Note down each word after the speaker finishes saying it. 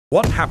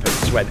What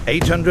happens when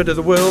 800 of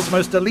the world's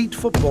most elite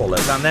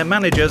footballers and their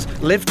managers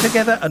live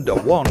together under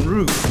one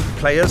roof?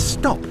 Players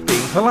stop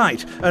being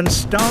polite and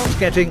start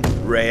getting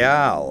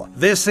real.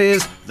 This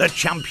is The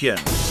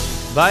Champions.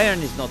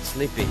 Bayern is not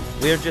sleeping.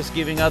 We're just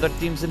giving other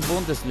teams in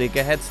Bundesliga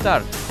a head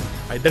start.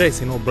 I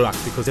dress in all black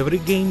because every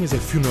game is a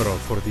funeral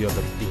for the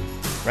other team.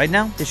 Right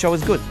now, the show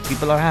is good.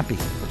 People are happy.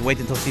 But wait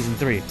until season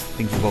 3.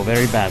 Things will go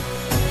very bad.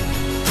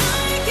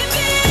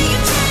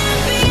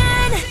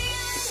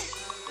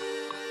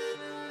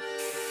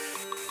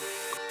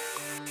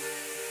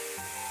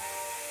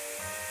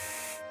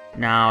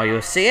 Now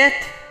you see it.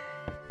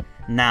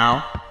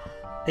 Now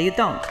you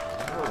don't.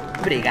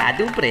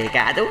 Obrigado,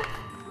 obrigado.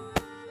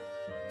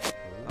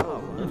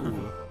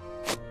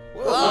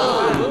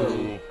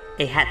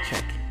 A hat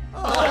trick.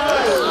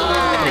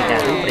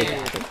 Obrigado,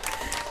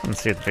 obrigado.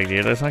 Let's see what the big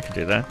deal is. I can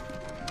do that.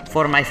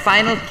 For my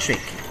final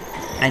trick,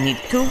 I need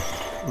 2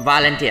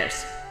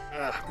 volunteers.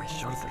 My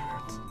shoulder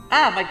hurts.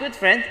 My good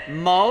friend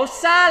Mo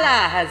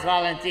Salah has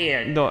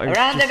volunteered. No, a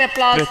round of just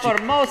applause stretching.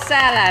 for Mo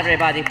Salah,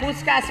 everybody.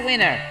 Puskas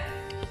winner.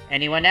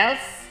 Anyone else?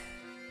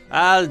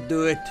 I'll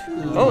do it.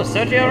 Oh,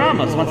 Sergio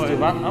Ramos wants to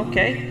one.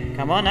 Okay,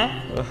 come on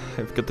now.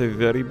 I've got a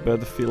very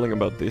bad feeling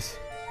about this.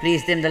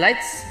 Please dim the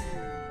lights.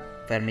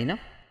 Firmino.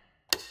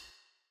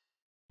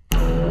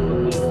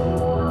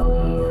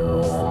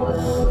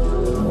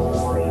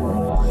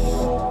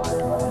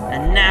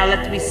 And now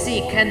let me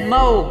see, can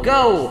Mo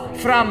go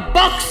from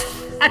box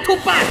to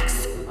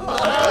box?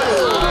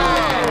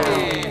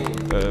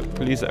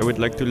 Please, I would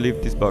like to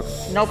leave this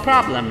box. No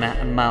problem,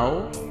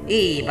 Mo.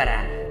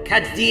 Ibra,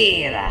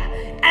 Kadira,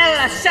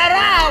 El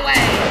Sharawi!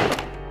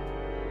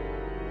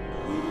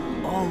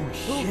 Oh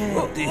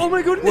shit! Oh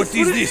my goodness! What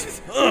is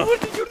this? What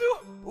did you do?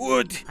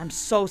 What? I'm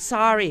so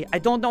sorry. I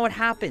don't know what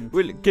happened.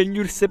 Well, can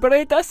you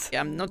separate us?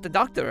 I'm not the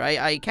doctor.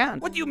 I can't.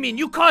 What do you mean?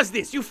 You caused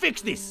this. You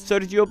fixed this.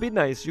 Sergio, be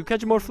nice. You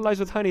catch more flies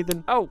with honey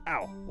than... Ow.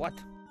 What?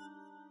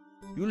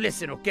 You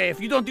listen, okay? If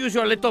you don't use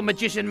your little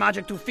magician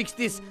magic to fix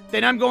this,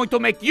 then I'm going to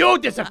make you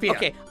disappear.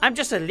 Okay, I'm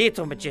just a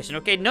little magician,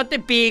 okay? Not the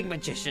big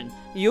magician.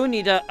 You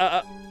need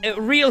a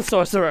real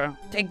sorcerer.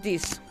 Take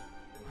this.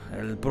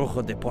 El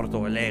Brujo de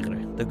Porto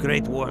Alegre, the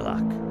great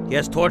warlock. He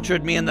has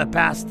tortured me in the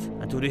past,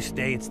 and to this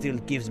day it still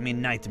gives me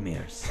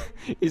nightmares.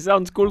 He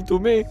sounds cool to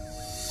me.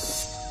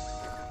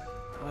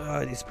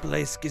 This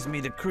place gives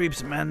me the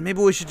creeps, man. Maybe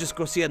we should just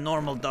go see a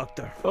normal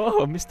doctor.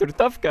 Oh, Mr.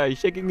 Tough Guy,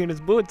 shaking in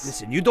his boots.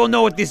 Listen, you don't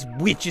know what this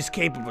witch is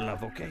capable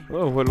of, okay?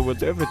 Oh, well,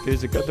 whatever it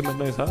is, it got him a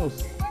nice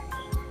house.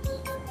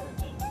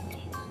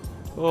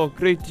 Oh,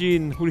 great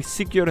Jean, we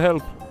seek your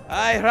help.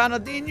 I,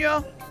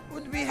 Ronaldinho,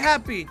 would be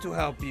happy to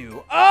help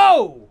you.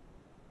 Oh!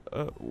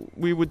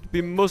 We would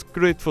be most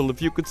grateful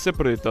if you could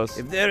separate us.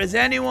 If there is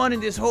anyone in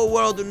this whole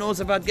world who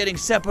knows about getting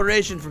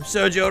separation from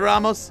Sergio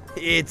Ramos,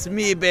 it's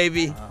me,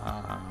 baby.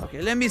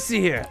 Okay, let me see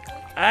here.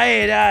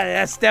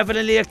 That's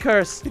definitely a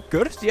curse. A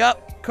curse?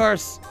 Yup,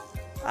 curse.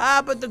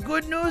 But the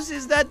good news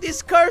is that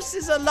this curse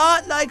is a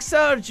lot like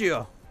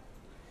Sergio.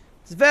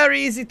 It's very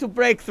easy to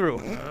break through.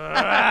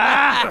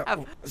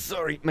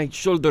 Sorry, my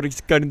shoulder is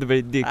kind of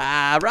a dick.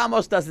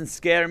 Ramos doesn't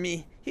scare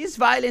me. His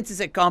violence is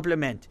a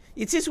compliment.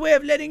 It's his way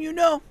of letting you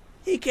know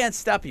he can't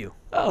stop you.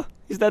 Oh,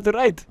 is that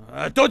right?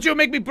 Don't you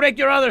make me break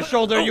your other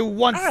shoulder, you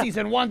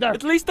one-season wonder.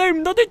 At least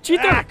I'm not a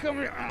cheater. Come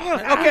here.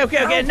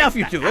 Okay, enough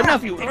you two,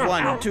 enough you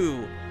 1,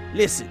 2.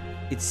 Listen,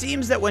 it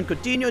seems that when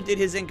Coutinho did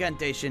his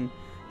incantation,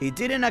 he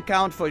didn't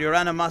account for your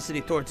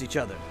animosity towards each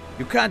other.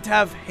 You can't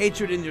have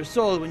hatred in your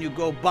soul when you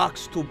go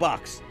box to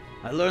box.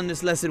 I learned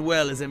this lesson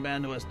well as a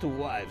man who has 2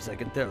 wives, I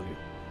can tell you.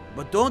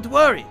 But don't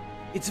worry,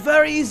 it's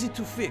very easy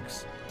to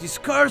fix. This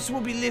curse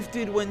will be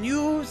lifted when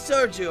you,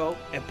 Sergio,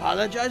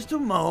 apologize to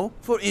Mo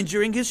for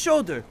injuring his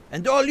shoulder.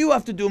 And all you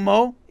have to do,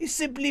 Mo, is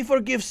simply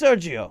forgive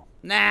Sergio.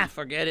 Nah,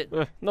 forget it.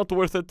 Not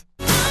worth it.